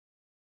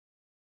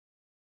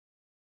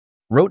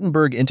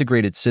Rotenberg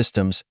Integrated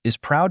Systems is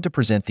proud to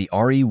present the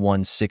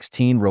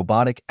RE116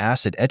 robotic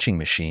acid etching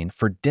machine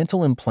for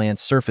dental implant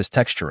surface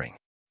texturing.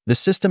 The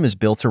system is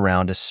built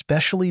around a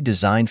specially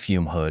designed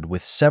fume hood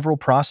with several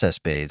process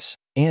bays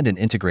and an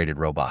integrated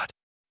robot.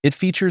 It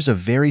features a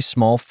very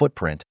small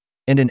footprint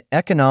and an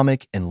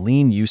economic and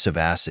lean use of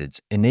acids,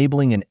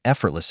 enabling an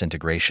effortless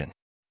integration.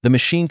 The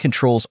machine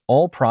controls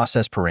all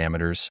process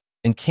parameters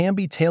and can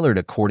be tailored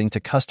according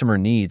to customer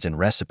needs and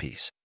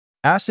recipes.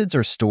 Acids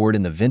are stored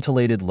in the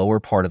ventilated lower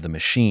part of the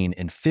machine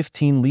in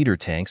 15-liter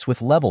tanks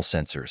with level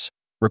sensors,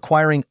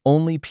 requiring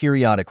only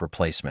periodic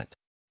replacement.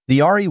 The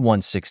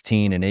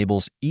RE116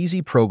 enables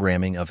easy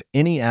programming of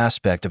any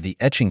aspect of the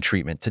etching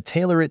treatment to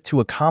tailor it to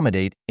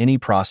accommodate any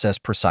process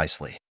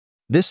precisely.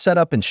 This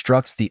setup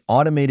instructs the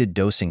automated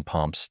dosing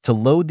pumps to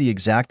load the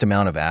exact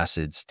amount of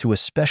acids to a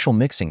special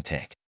mixing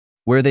tank,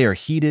 where they are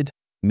heated,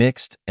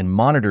 mixed, and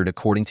monitored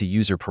according to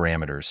user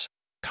parameters,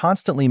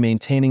 constantly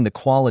maintaining the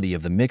quality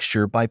of the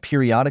mixture by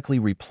periodically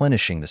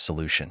replenishing the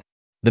solution.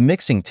 The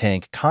mixing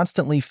tank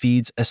constantly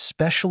feeds a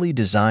specially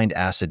designed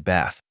acid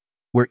bath,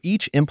 where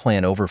each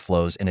implant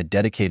overflows in a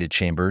dedicated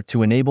chamber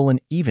to enable an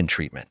even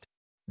treatment.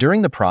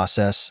 During the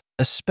process,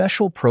 a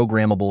special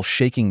programmable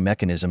shaking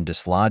mechanism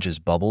dislodges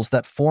bubbles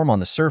that form on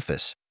the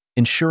surface,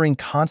 ensuring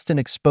constant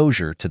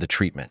exposure to the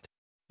treatment.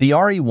 The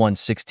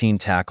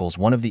RE116 tackles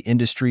one of the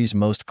industry's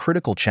most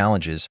critical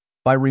challenges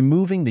by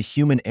removing the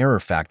human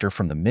error factor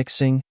from the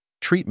mixing,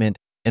 treatment,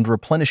 and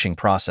replenishing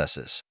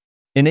processes,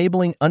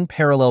 enabling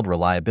unparalleled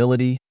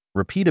reliability,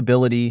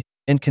 repeatability,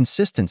 and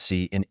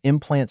consistency in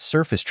implant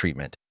surface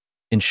treatment,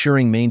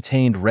 ensuring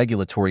maintained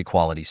regulatory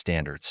quality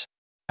standards.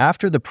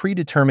 After the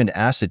predetermined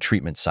acid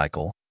treatment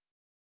cycle,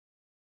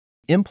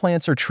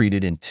 implants are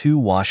treated in 2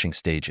 washing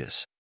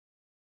stages: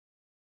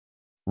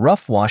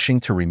 rough washing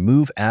to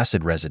remove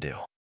acid residue,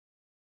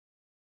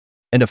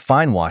 and a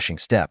fine washing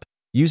step,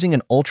 using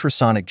an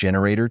ultrasonic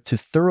generator to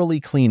thoroughly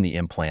clean the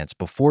implants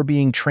before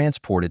being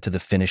transported to the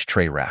finished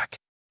tray rack.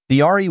 The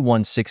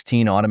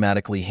RE116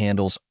 automatically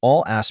handles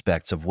all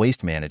aspects of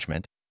waste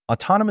management,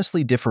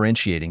 autonomously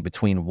differentiating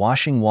between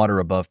washing water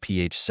above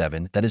pH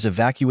 7 that is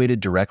evacuated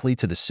directly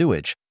to the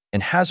sewage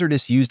and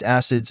hazardous used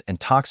acids and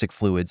toxic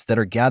fluids that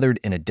are gathered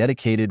in a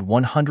dedicated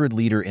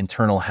 100-liter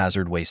internal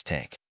hazard waste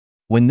tank.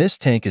 When this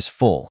tank is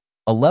full,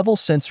 a level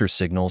sensor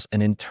signals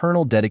an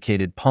internal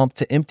dedicated pump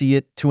to empty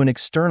it to an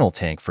external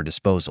tank for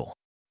disposal.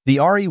 The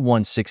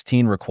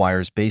RE116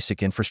 requires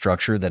basic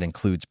infrastructure that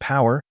includes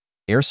power,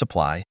 air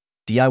supply,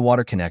 DI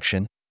water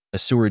connection, a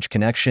sewerage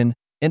connection,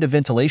 and a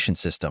ventilation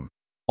system,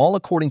 all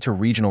according to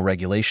regional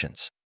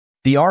regulations.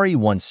 The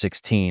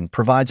RE116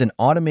 provides an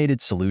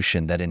automated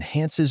solution that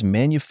enhances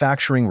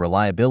manufacturing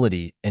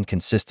reliability and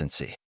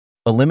consistency,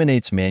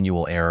 eliminates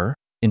manual error,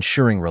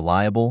 ensuring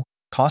reliable,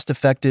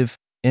 cost-effective,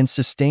 and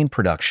sustained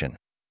production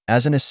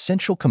as an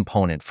essential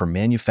component for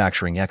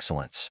manufacturing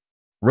excellence.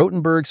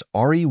 Rotenberg's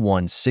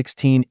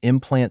RE116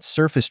 Implant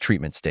Surface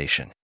Treatment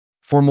Station.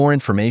 For more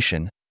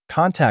information,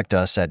 contact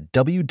us at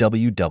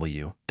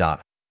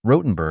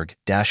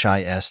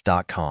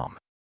www.rotenberg-is.com.